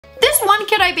This one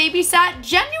kid I babysat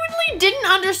genuinely didn't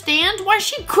understand why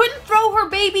she couldn't throw her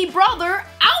baby brother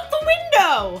out the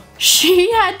window.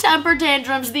 She had temper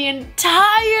tantrums the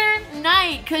entire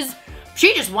night because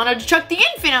she just wanted to chuck the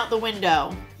infant out the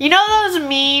window. You know those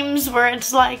memes where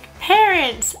it's like,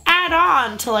 parents, add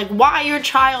on to like why your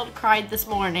child cried this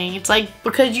morning. It's like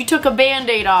because you took a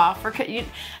band-aid off, or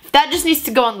that just needs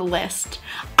to go on the list.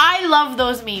 I love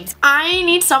those memes. I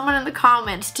need someone in the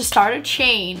comments to start a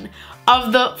chain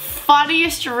of the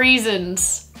funniest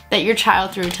reasons that your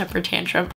child threw a temper tantrum.